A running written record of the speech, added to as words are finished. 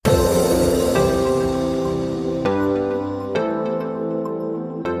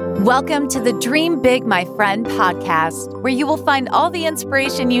Welcome to the Dream Big, My Friend podcast, where you will find all the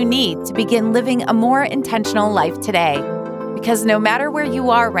inspiration you need to begin living a more intentional life today. Because no matter where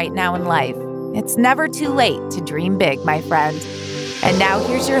you are right now in life, it's never too late to dream big, my friend. And now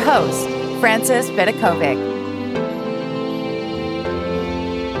here's your host, Frances Vidakovic.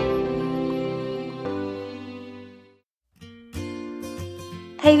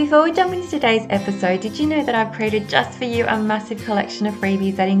 Hey, before we jump into today's episode, did you know that I've created just for you a massive collection of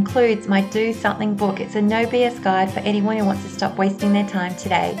freebies that includes my Do Something book? It's a no BS guide for anyone who wants to stop wasting their time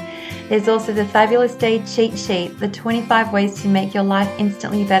today. There's also the Fabulous Day cheat sheet, the 25 ways to make your life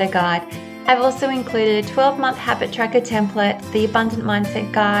instantly better guide. I've also included a 12-month habit tracker template, the Abundant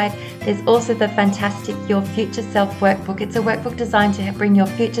Mindset guide. There's also the fantastic Your Future Self workbook. It's a workbook designed to bring your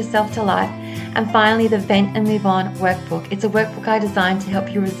future self to life. And finally, the Vent and Move On workbook. It's a workbook I designed to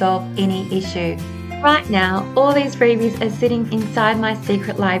help you resolve any issue. Right now, all these freebies are sitting inside my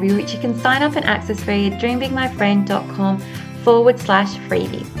secret library, which you can sign up and access via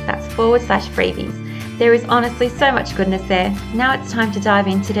dreambigmyfriend.com/freebies. That's /freebies. There is honestly so much goodness there. Now it's time to dive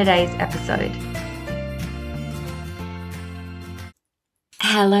into today's episode.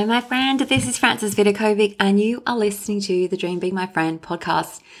 Hello, my friend. This is Frances Vidakovic, and you are listening to the Dream Big, My Friend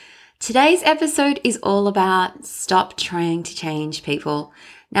podcast. Today's episode is all about stop trying to change people.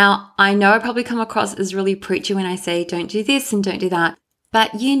 Now, I know I probably come across as really preachy when I say don't do this and don't do that,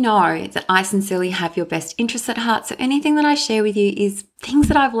 but you know that I sincerely have your best interests at heart. So anything that I share with you is things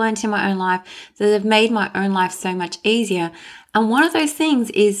that I've learned in my own life that have made my own life so much easier. And one of those things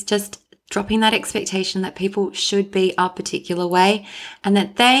is just dropping that expectation that people should be a particular way and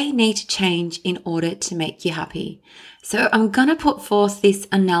that they need to change in order to make you happy. So I'm going to put forth this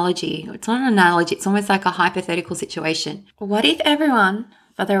analogy. It's not an analogy. It's almost like a hypothetical situation. What if everyone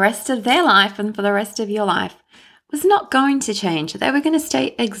for the rest of their life and for the rest of your life was not going to change? They were going to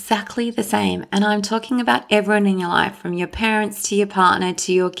stay exactly the same. And I'm talking about everyone in your life, from your parents to your partner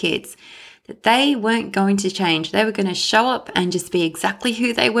to your kids, that they weren't going to change. They were going to show up and just be exactly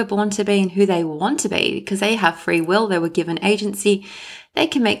who they were born to be and who they want to be, because they have free will. They were given agency. They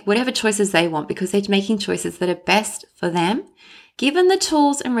can make whatever choices they want because they're making choices that are best for them, given the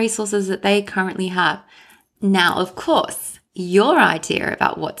tools and resources that they currently have. Now, of course, your idea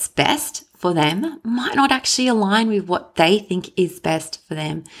about what's best for them might not actually align with what they think is best for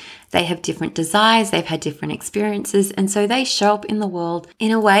them. They have different desires, they've had different experiences, and so they show up in the world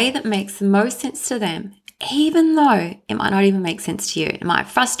in a way that makes the most sense to them, even though it might not even make sense to you. It might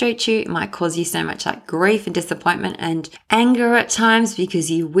frustrate you, it might cause you so much like grief and disappointment and anger at times because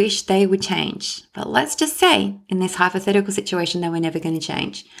you wish they would change. But let's just say in this hypothetical situation they were never going to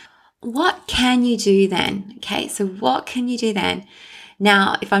change. What can you do then? Okay, so what can you do then?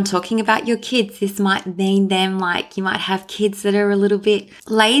 Now, if I'm talking about your kids, this might mean them like you might have kids that are a little bit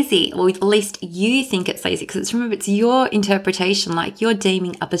lazy, or at least you think it's lazy, because remember, it's your interpretation. Like you're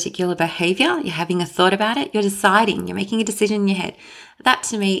deeming a particular behavior, you're having a thought about it, you're deciding, you're making a decision in your head. That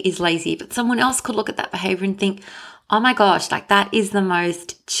to me is lazy, but someone else could look at that behavior and think, oh my gosh, like that is the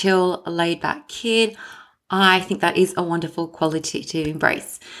most chill, laid back kid. I think that is a wonderful quality to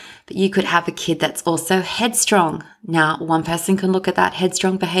embrace. But you could have a kid that's also headstrong. Now, one person can look at that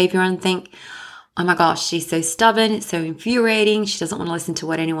headstrong behavior and think, oh my gosh, she's so stubborn, it's so infuriating, she doesn't want to listen to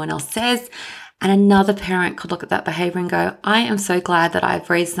what anyone else says. And another parent could look at that behavior and go, I am so glad that I've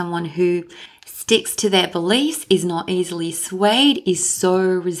raised someone who sticks to their beliefs, is not easily swayed, is so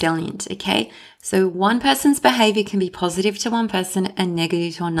resilient, okay? So one person's behavior can be positive to one person and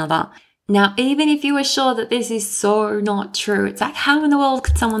negative to another. Now, even if you were sure that this is so not true, it's like, how in the world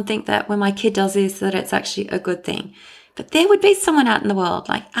could someone think that when my kid does this, that it's actually a good thing? But there would be someone out in the world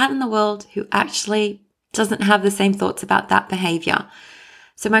who actually doesn't have the same thoughts about that behavior.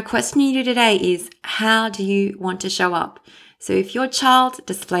 So my question to you today is, how do you want to show up? So if your child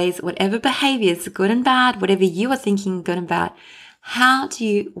displays whatever behaviors, good and bad, whatever you are thinking good and bad, how do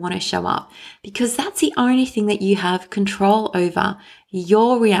you want to show up? Because that's the only thing that you have control over.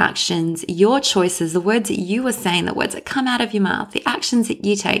 Your reactions, your choices, the words that you are saying, the words that come out of your mouth, the actions that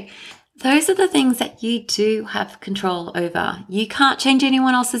you take. Those are the things that you do have control over. You can't change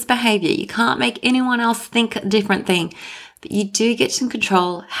anyone else's behavior. You can't make anyone else think a different thing. But you do get to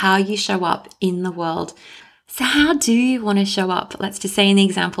control how you show up in the world. So how do you want to show up? Let's just say in the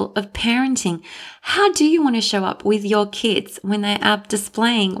example of parenting. How do you want to show up with your kids when they are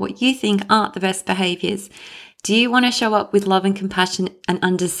displaying what you think aren't the best behaviors? Do you want to show up with love and compassion and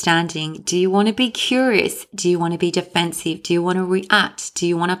understanding? Do you want to be curious? Do you want to be defensive? Do you want to react? Do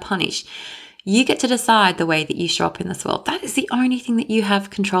you want to punish? You get to decide the way that you show up in this world. That is the only thing that you have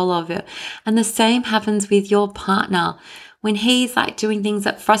control over. And the same happens with your partner. When he's like doing things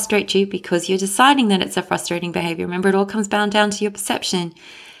that frustrate you because you're deciding that it's a frustrating behavior. Remember, it all comes down to your perception.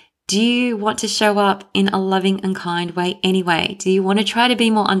 Do you want to show up in a loving and kind way anyway? Do you want to try to be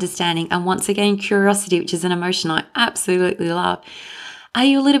more understanding? And once again, curiosity, which is an emotion I absolutely love. Are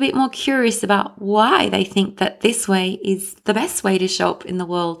you a little bit more curious about why they think that this way is the best way to show up in the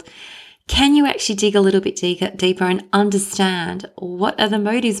world? Can you actually dig a little bit deeper and understand what are the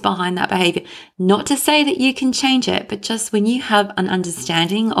motives behind that behavior? Not to say that you can change it, but just when you have an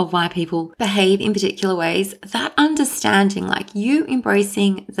understanding of why people behave in particular ways, that understanding, like you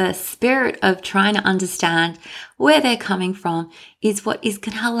embracing the spirit of trying to understand where they're coming from, is what is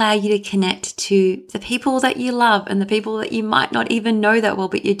going to allow you to connect to the people that you love and the people that you might not even know that well,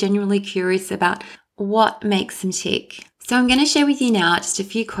 but you're genuinely curious about what makes them tick. So I'm going to share with you now just a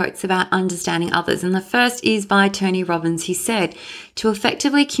few quotes about understanding others. And the first is by Tony Robbins, who said, "To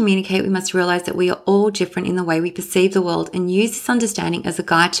effectively communicate, we must realize that we are all different in the way we perceive the world and use this understanding as a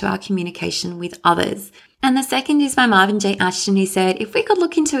guide to our communication with others." And the second is by Marvin J. Ashton, who said, "If we could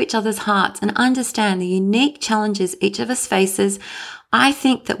look into each other's hearts and understand the unique challenges each of us faces, I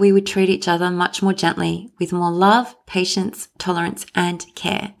think that we would treat each other much more gently, with more love, patience, tolerance, and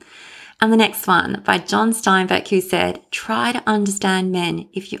care." And the next one by John Steinbeck, who said, "Try to understand men.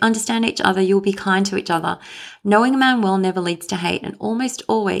 If you understand each other, you'll be kind to each other. Knowing a man well never leads to hate and almost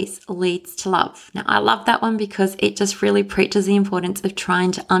always leads to love." Now, I love that one because it just really preaches the importance of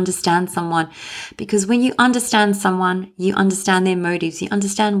trying to understand someone. Because when you understand someone, you understand their motives, you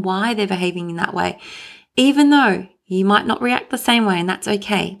understand why they're behaving in that way. Even though you might not react the same way, and that's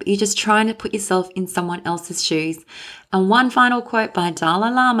okay, but you're just trying to put yourself in someone else's shoes. And one final quote by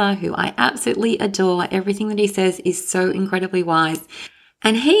Dalai Lama, who I absolutely adore. Everything that he says is so incredibly wise.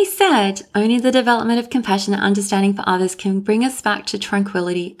 And he said, "Only the development of compassion and understanding for others can bring us back to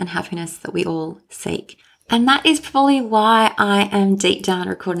tranquility and happiness that we all seek." And that is probably why I am deep down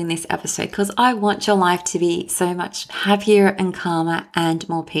recording this episode, because I want your life to be so much happier and calmer and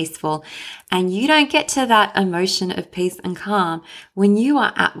more peaceful. And you don't get to that emotion of peace and calm when you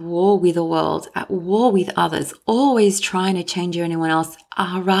are at war with the world, at war with others, always trying to change anyone else,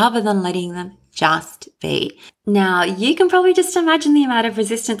 rather than letting them just be. Now, you can probably just imagine the amount of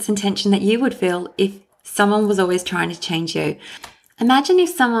resistance and tension that you would feel if someone was always trying to change you. Imagine if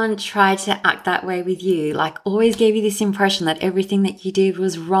someone tried to act that way with you, like always gave you this impression that everything that you did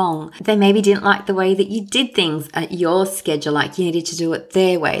was wrong. They maybe didn't like the way that you did things at your schedule, like you needed to do it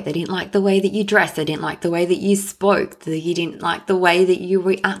their way. They didn't like the way that you dressed. They didn't like the way that you spoke. You didn't like the way that you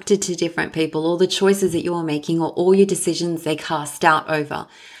reacted to different people, or the choices that you were making, or all your decisions they cast doubt over.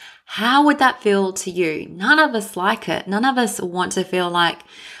 How would that feel to you? None of us like it. None of us want to feel like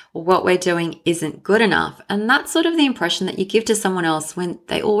what we're doing isn't good enough. And that's sort of the impression that you give to someone else when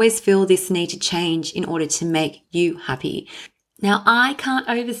they always feel this need to change in order to make you happy. Now, I can't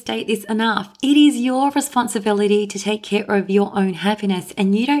overstate this enough. It is your responsibility to take care of your own happiness,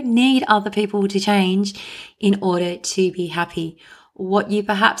 and you don't need other people to change in order to be happy. What you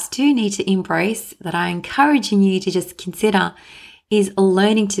perhaps do need to embrace, that I encourage you to just consider, is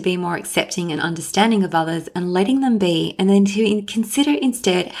learning to be more accepting and understanding of others and letting them be, and then to consider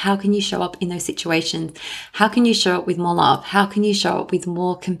instead, how can you show up in those situations? How can you show up with more love? How can you show up with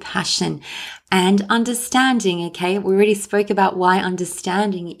more compassion and understanding? Okay, we already spoke about why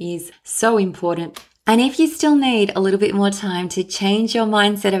understanding is so important. And if you still need a little bit more time to change your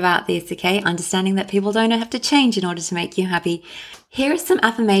mindset about this, okay, understanding that people don't have to change in order to make you happy, here are some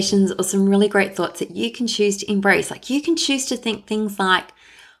affirmations or some really great thoughts that you can choose to embrace. Like, you can choose to think things like,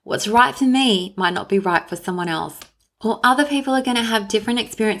 what's right for me might not be right for someone else. Or other people are going to have different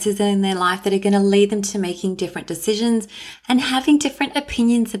experiences in their life that are going to lead them to making different decisions and having different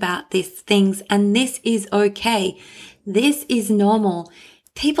opinions about these things. And this is okay. This is normal.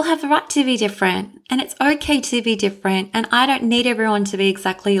 People have the right to be different, and it's okay to be different. And I don't need everyone to be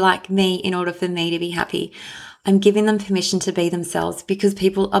exactly like me in order for me to be happy. I'm giving them permission to be themselves, because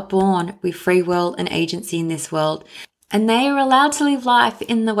people are born with free will and agency in this world, and they are allowed to live life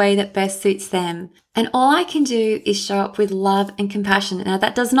in the way that best suits them. And all I can do is show up with love and compassion. Now,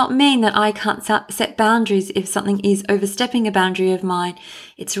 that does not mean that I can't set boundaries if something is overstepping a boundary of mine.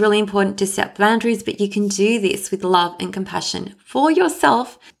 It's really important to set boundaries, but you can do this with love and compassion for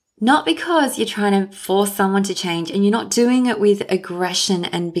yourself, not because you're trying to force someone to change, and you're not doing it with aggression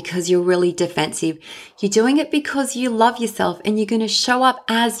and because you're really defensive. You're doing it because you love yourself, and you're going to show up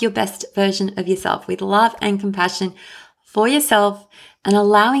as your best version of yourself with love and compassion for yourself and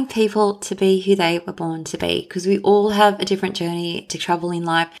allowing people to be who they were born to be, because we all have a different journey to travel in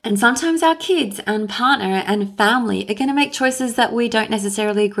life. And sometimes our kids and partner and family are going to make choices that we don't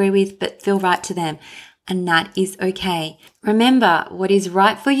necessarily agree with but feel right to them. And that is okay. Remember, what is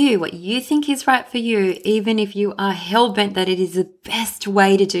right for you, what you think is right for you, even if you are hell-bent that it is the best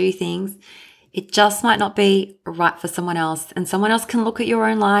way to do things, it just might not be right for someone else. And someone else can look at your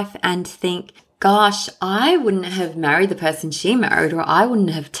own life and think, gosh, I wouldn't have married the person she married, or I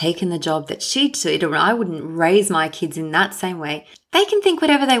wouldn't have taken the job that she did, or I wouldn't raise my kids in that same way. They can think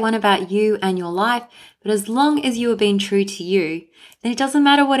whatever they want about you and your life, but as long as you are being true to you, then it doesn't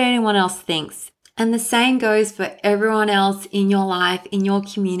matter what anyone else thinks. And the same goes for everyone else in your life, in your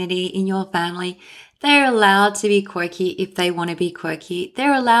community, in your family. They're allowed to be quirky if they want to be quirky.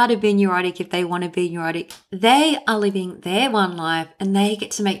 They're allowed to be neurotic if they want to be neurotic. They are living their one life and they get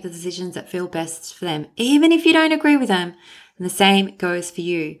to make the decisions that feel best for them, even if you don't agree with them. And the same goes for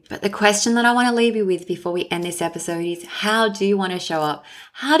you. But the question that I want to leave you with before we end this episode is, how do you want to show up?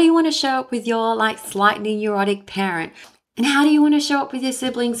 How do you want to show up with your slightly neurotic parent? And how do you want to show up with your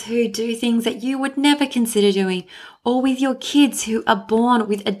siblings who do things that you would never consider doing? Or with your kids who are born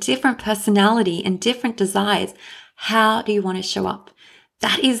with a different personality and different desires? How do you want to show up?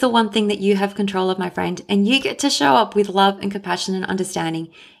 That is the one thing that you have control of, my friend. And you get to show up with love and compassion and understanding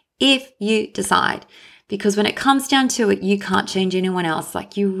if you decide. Because when it comes down to it, you can't change anyone else.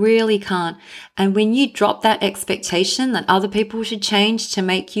 You really can't. And when you drop that expectation that other people should change to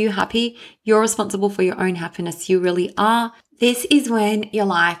make you happy, you're responsible for your own happiness. You really are. This is when your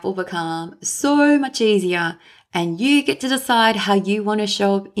life will become so much easier and you get to decide how you want to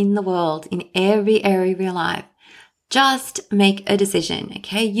show up in the world, in every area of your life. Just make a decision,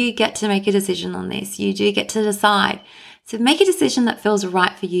 okay? You get to make a decision on this. You do get to decide. So make a decision that feels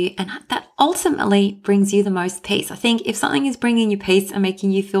right for you and that ultimately brings you the most peace. I think if something is bringing you peace and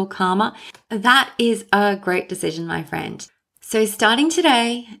making you feel calmer, that is a great decision, my friend. So starting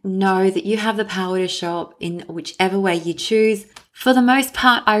today, know that you have the power to show up in whichever way you choose. For the most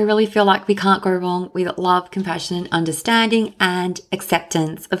part, I really feel like we can't go wrong with love, compassion, and understanding and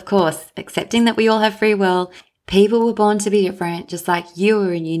acceptance. Of course, accepting that we all have free will. People were born to be different, just like you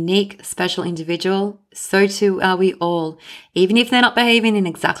are a unique, special individual. So too are we all. Even if they're not behaving in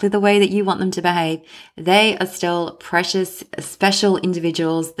exactly the way that you want them to behave, they are still precious, special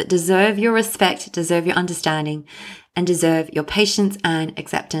individuals that deserve your respect, deserve your understanding, and deserve your patience and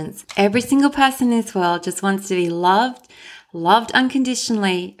acceptance. Every single person in this world just wants to be loved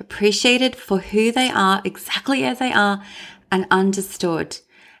unconditionally, appreciated for who they are, exactly as they are, and understood.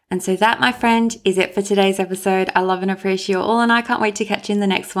 And so that, my friend, is it for today's episode. I love and appreciate you all, and I can't wait to catch you in the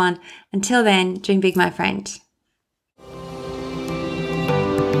next one. Until then, dream big, my friend.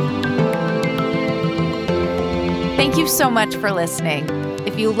 Thank you so much for listening.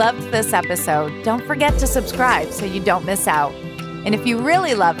 If you loved this episode, don't forget to subscribe so you don't miss out. And if you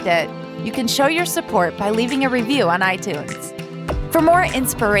really loved it, you can show your support by leaving a review on iTunes. For more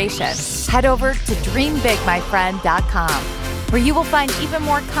inspiration, head over to dreambigmyfriend.com. where you will find even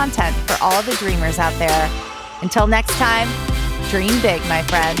more content for all the dreamers out there. Until next time, dream big, my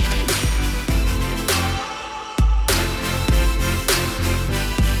friend.